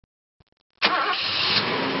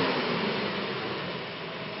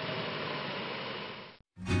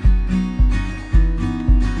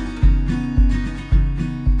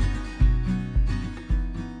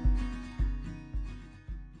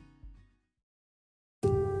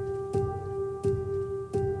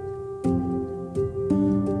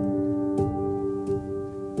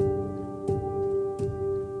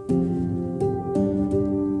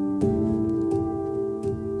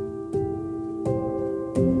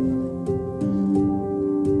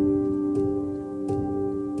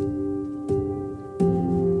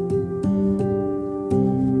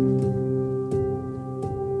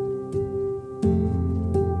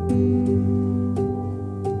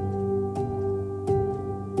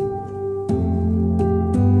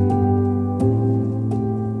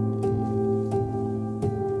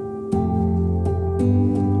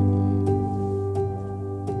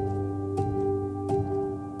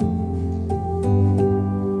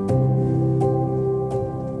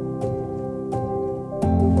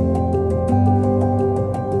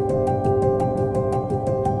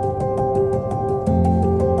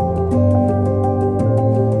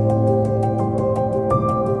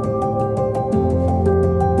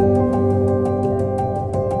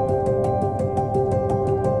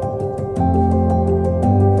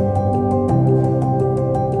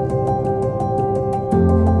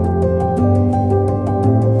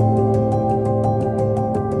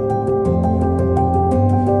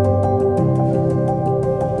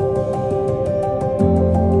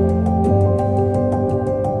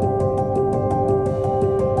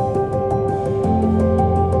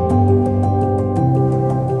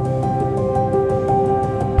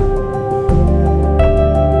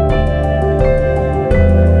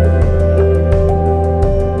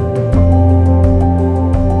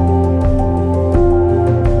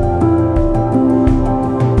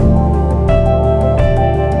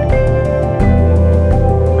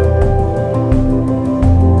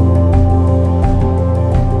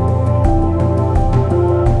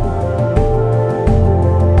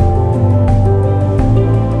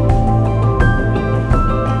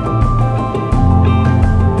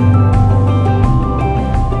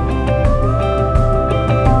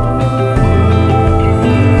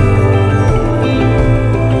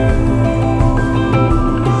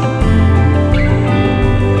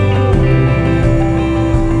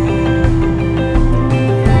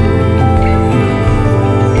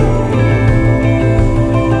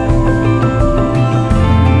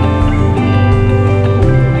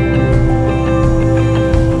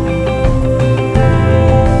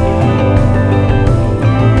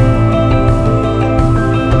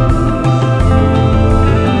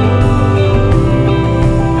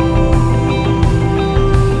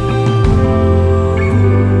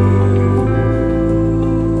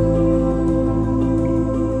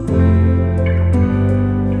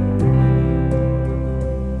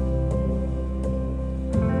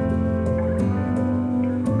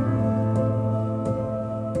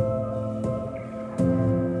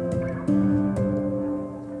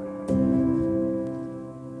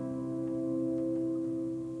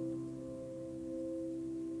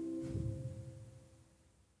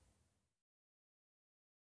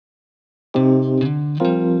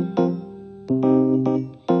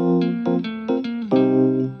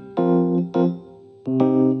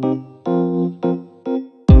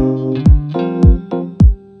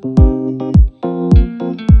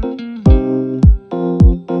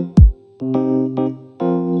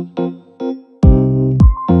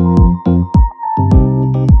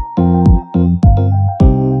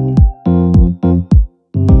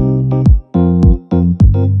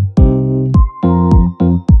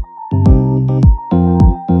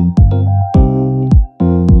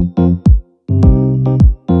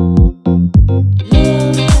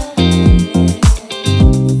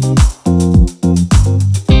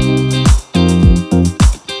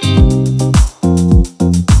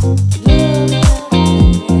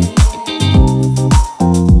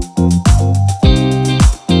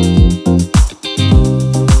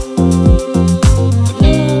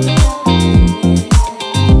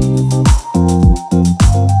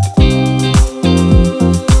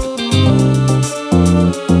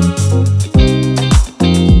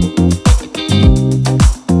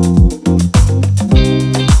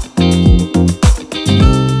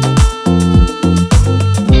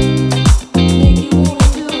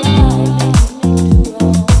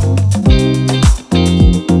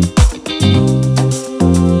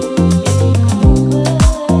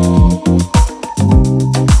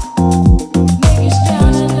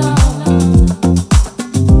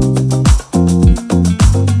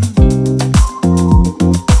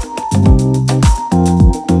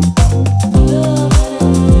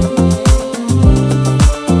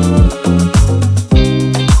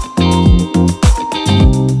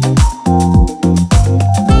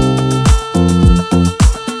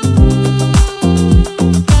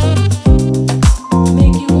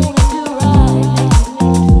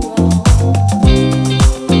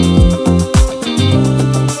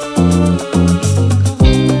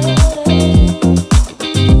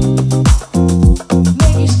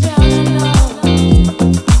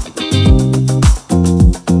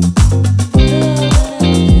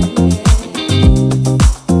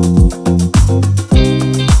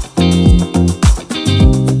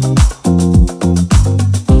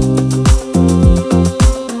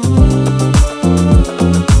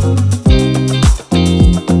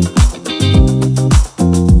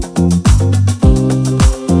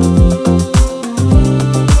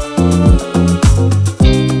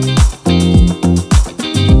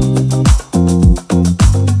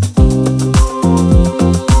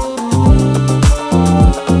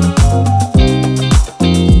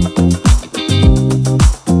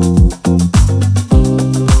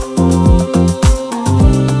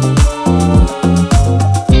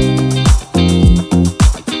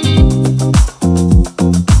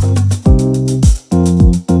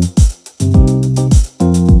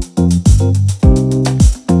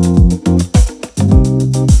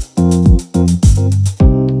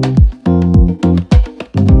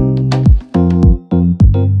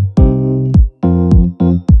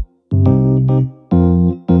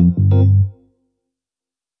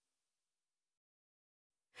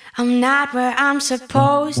I'm not where I'm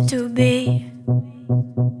supposed to be.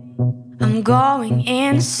 I'm going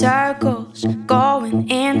in circles, going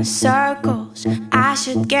in circles. I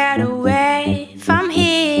should get away from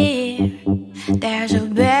here. There's a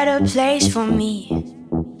better place for me,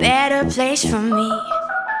 better place for me.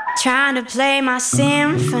 Trying to play my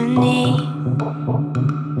symphony,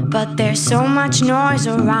 but there's so much noise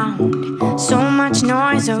around, so much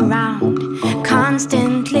noise around.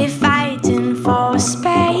 Constantly fighting for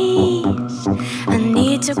space. I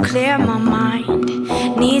need to clear my mind,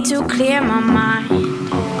 need to clear my mind.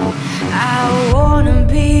 I wanna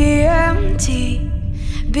be empty,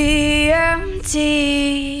 be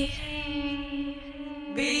empty,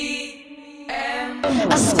 be empty.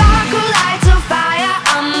 A sparkle lights a fire.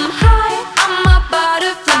 I'm high, I'm a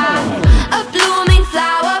butterfly, a blooming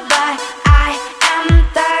flower, but I am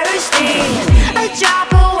thirsty. A drop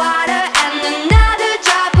of water and another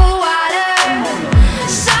drop of water.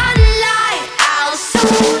 Sunlight, I'll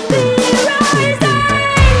soon be rising.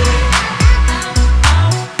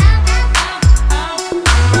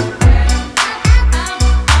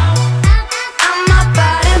 I'm a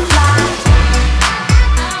butterfly.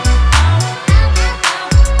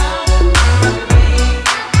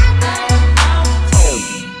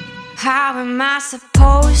 How am I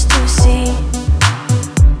supposed to see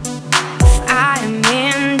if I am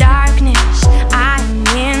in darkness? I am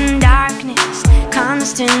in darkness,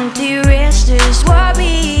 constantly restless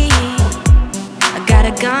worry. I got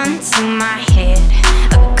a gun to my head,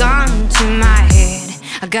 a gun to my head.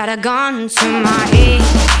 I got a gun to my head,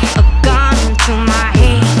 a gun to my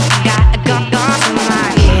head. I got a gun to my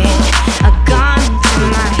head, a gun to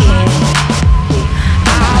my head.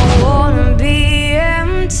 I wanna be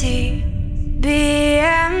empty, be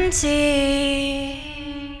empty,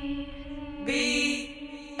 be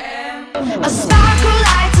empty. A sparkle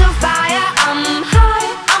lights a fire. I'm high,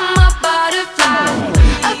 I'm a butterfly,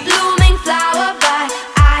 a blooming flower, but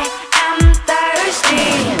I am thirsty.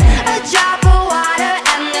 A drop of water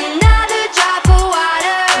and another drop of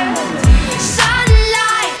water.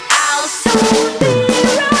 Sunlight, I'll soon be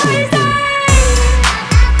rising.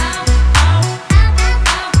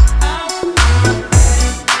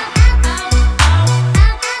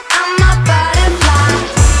 I'm a butterfly.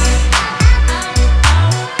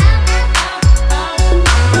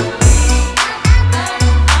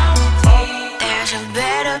 There's a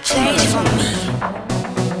better place for me,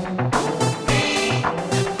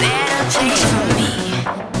 better place for me.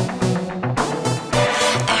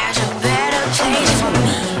 There's a better place for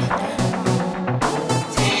me,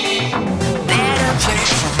 better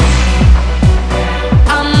place for me.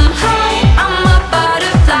 I'm high, I'm a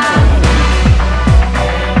butterfly,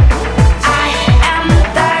 I am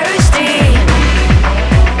thirsty.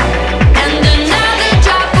 And another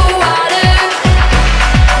drop of water.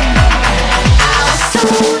 I'll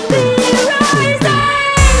soon be rising.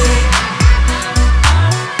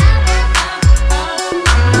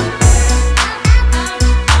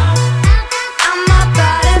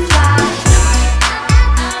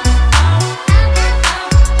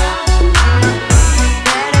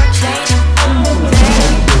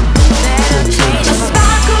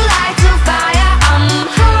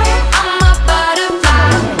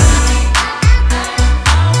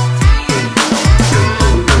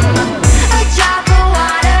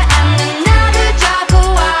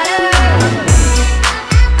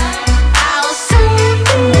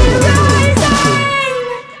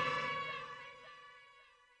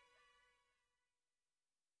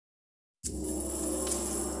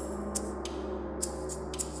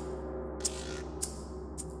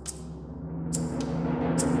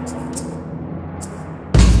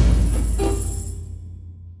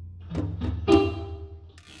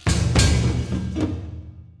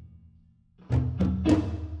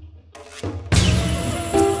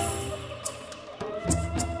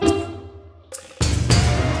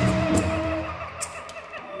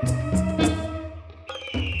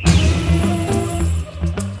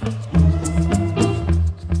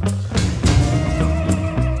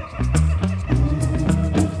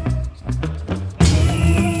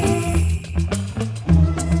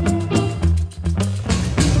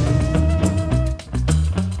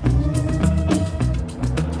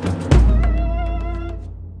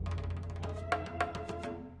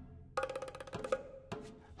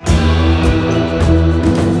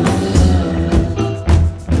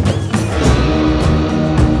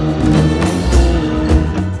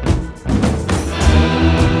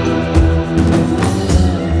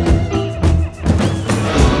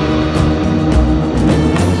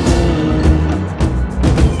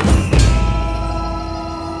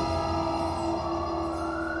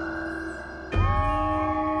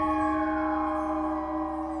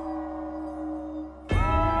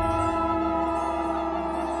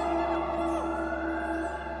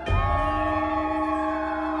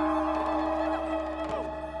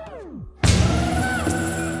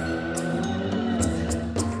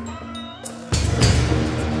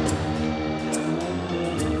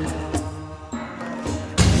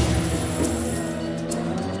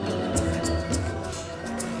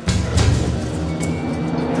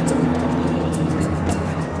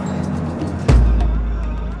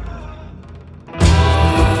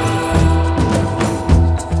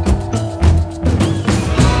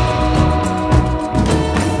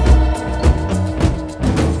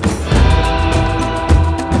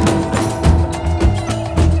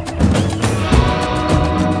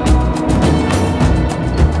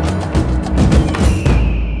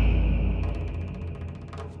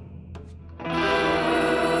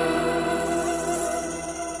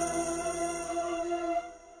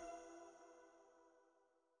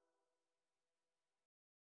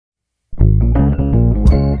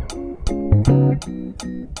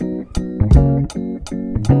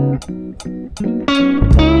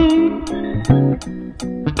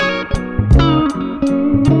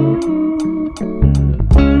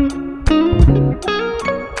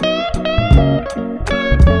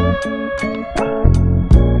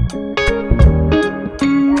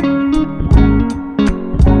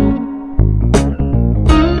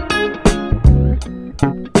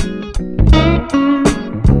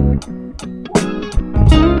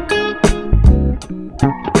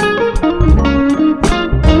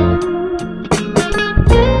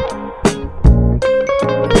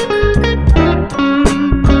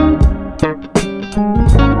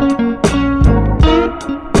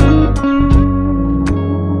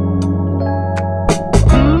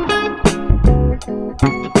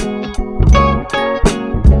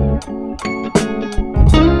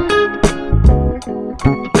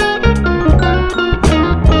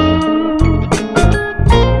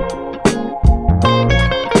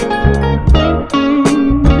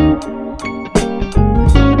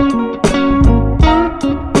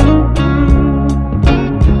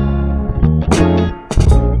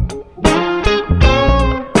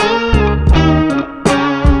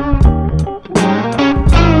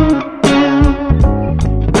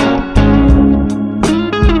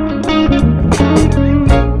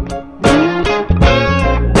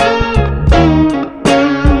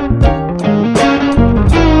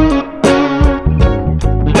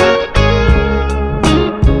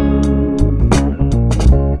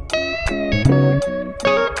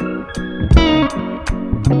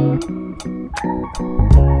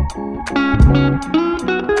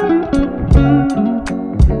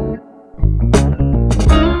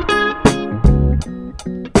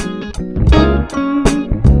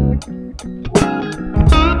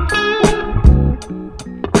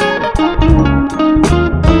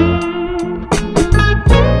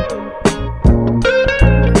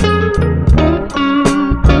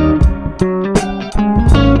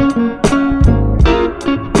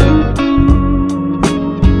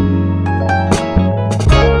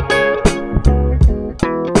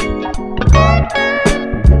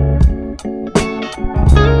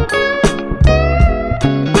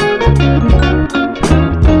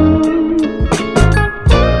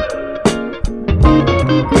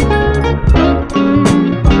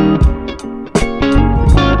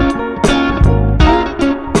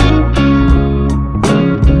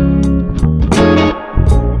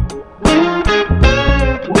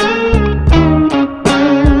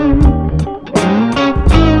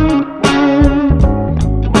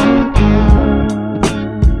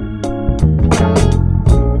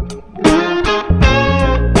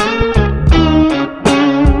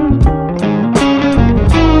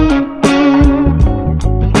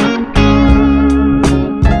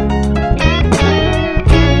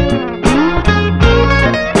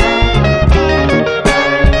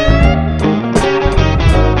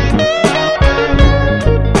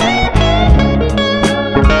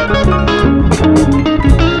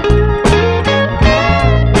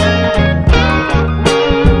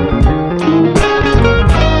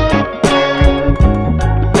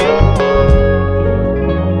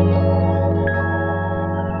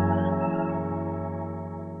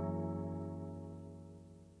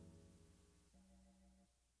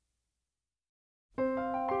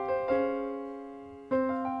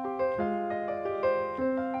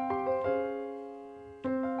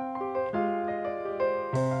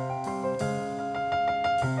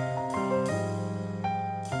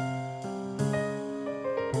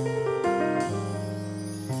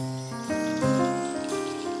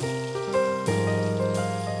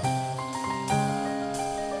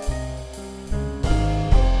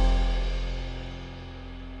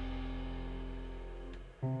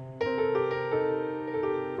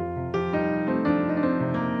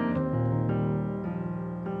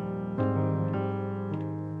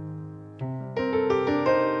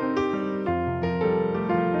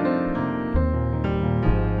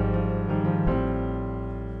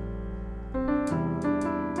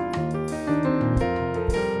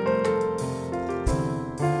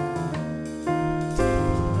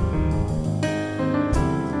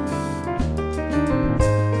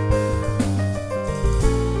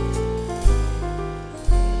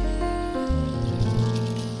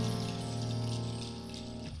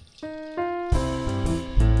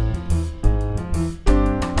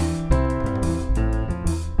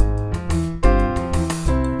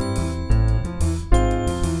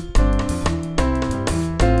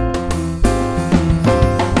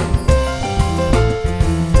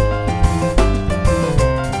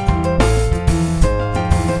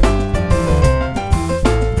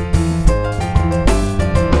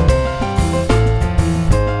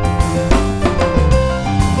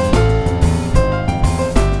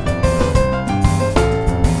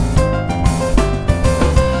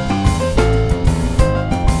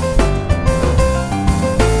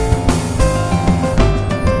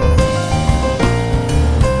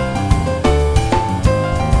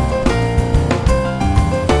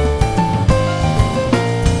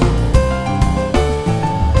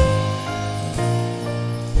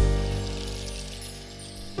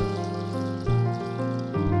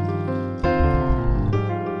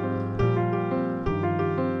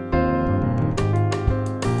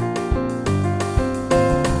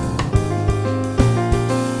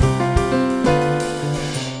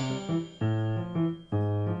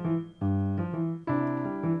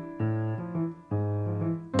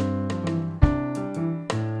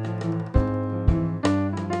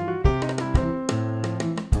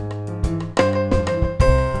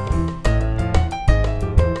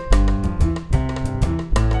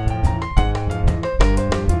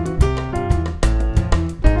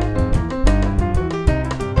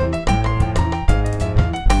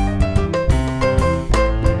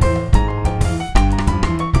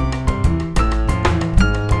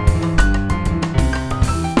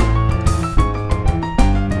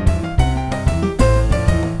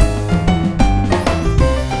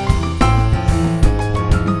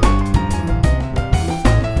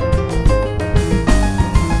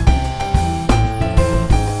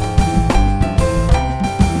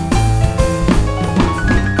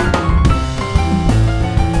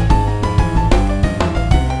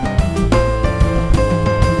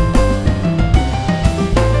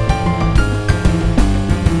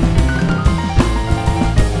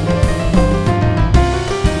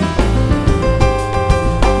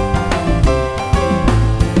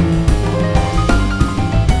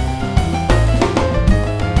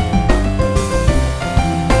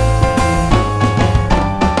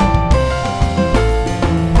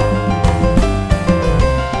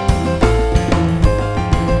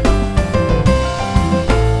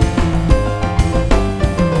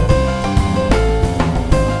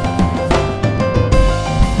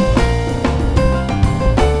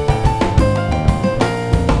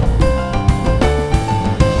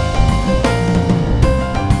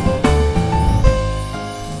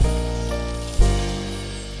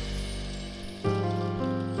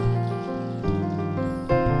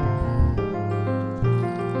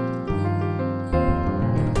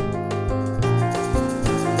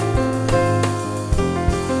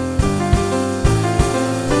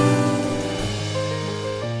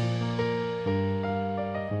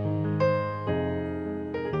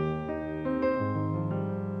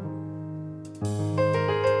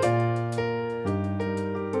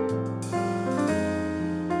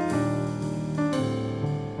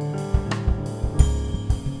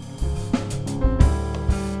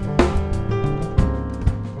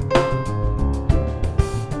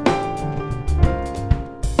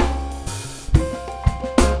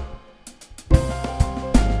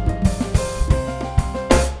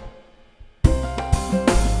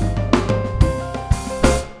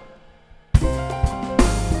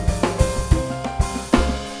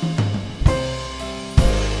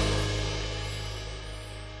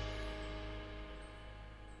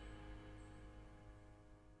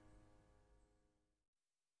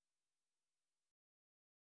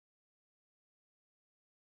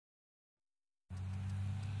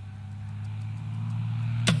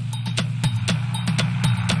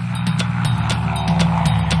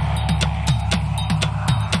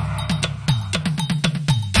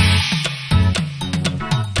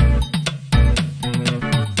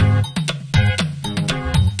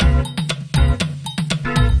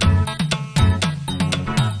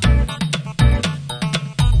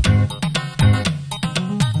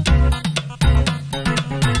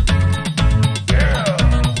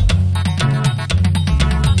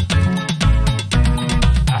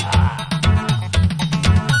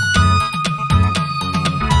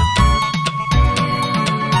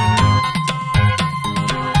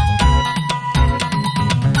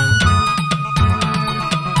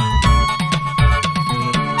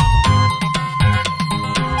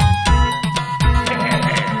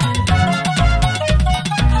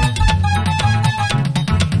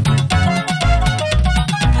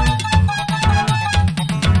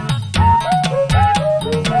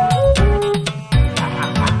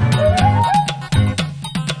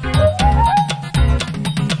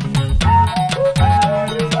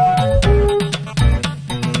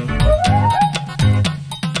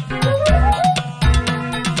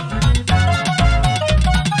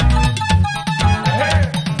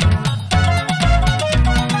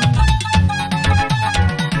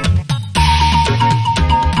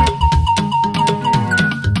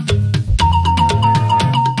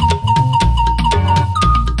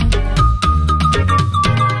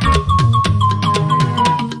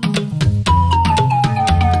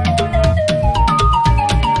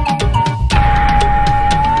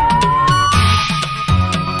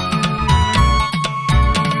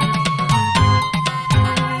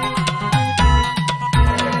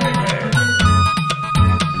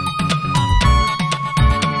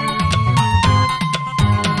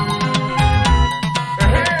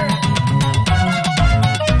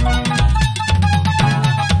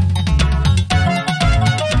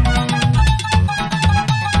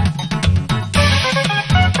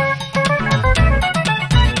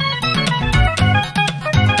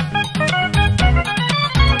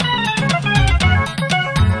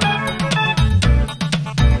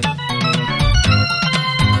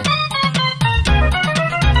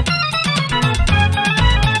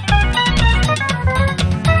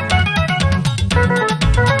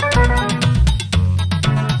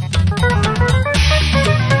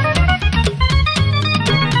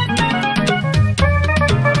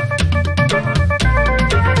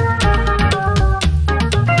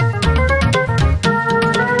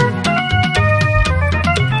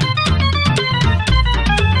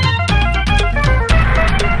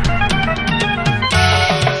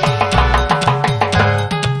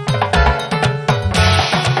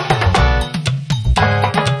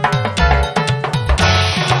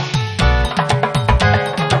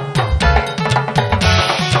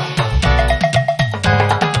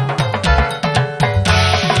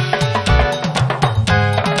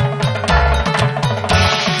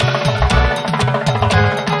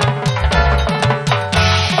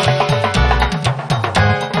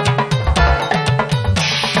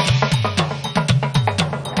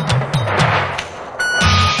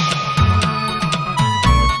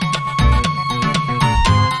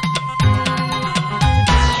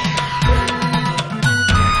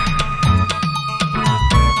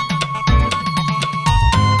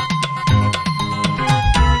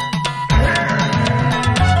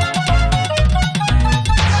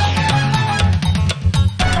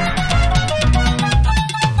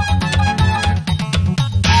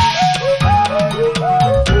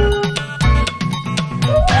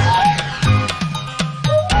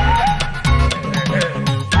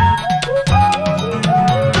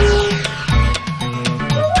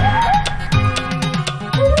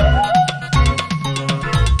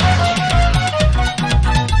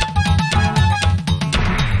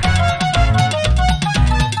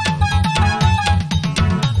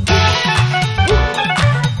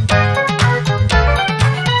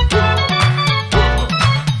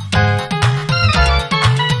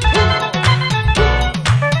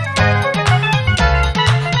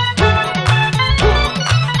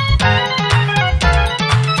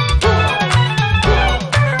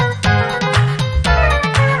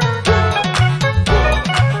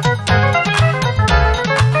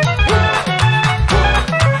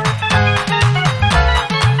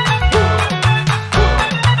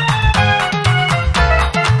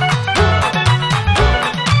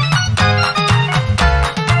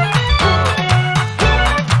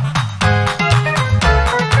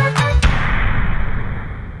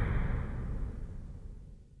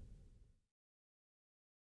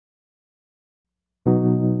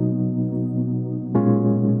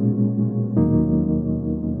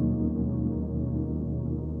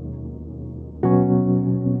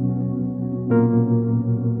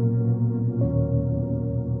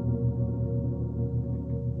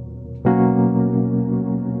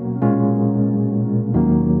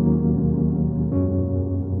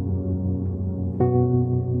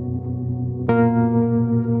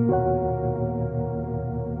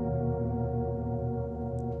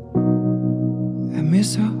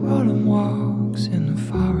 miss our autumn walks in the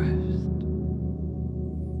forest.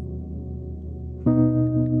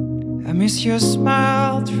 I miss your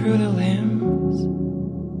smile through the limbs.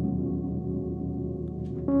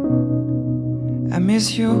 I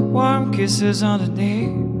miss your warm kisses on the day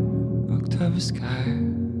October sky.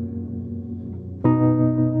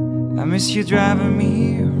 I miss you driving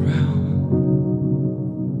me around,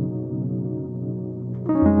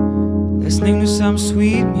 listening to some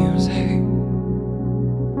sweet music.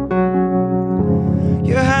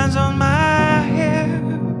 Your hands on my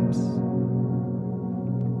hips.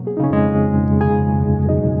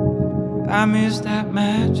 I miss that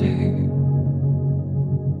magic.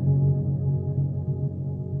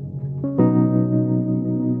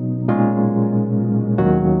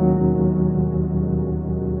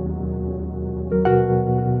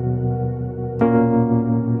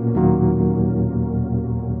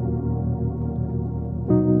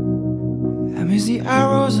 I miss the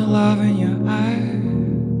arrows of love in your eyes.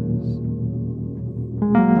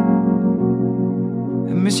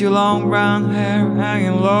 I miss your long brown hair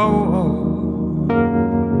hanging low.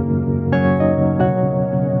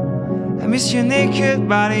 I miss your naked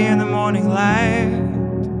body in the morning light,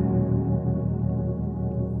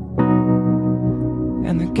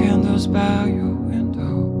 and the candles by your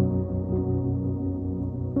window,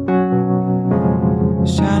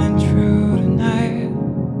 shining through the night.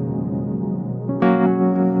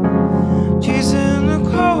 Chasing the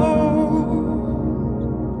cold,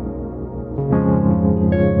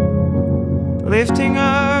 lifting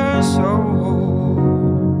our souls.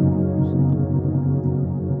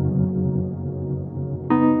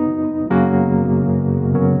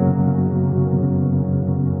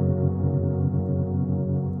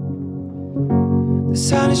 The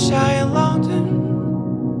sun is shining in London.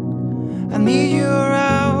 I need you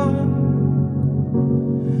around.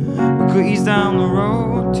 We could ease down the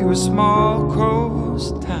road to a small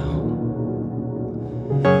coast town.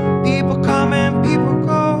 People come and people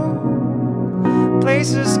go,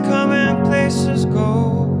 places come and places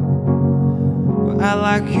go. But I'd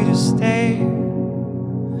like you to stay,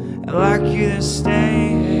 I'd like you to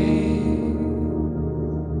stay.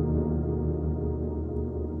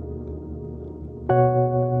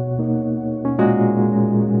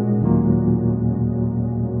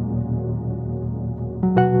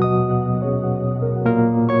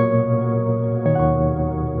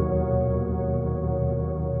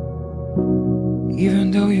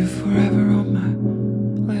 Even though you're forever on my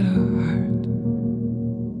little heart.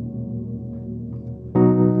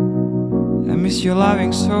 I miss your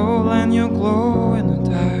loving soul and your glow in the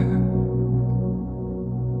dark.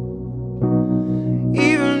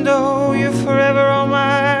 Even though you're forever on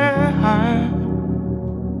my heart,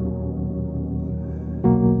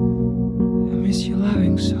 I miss your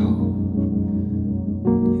loving soul.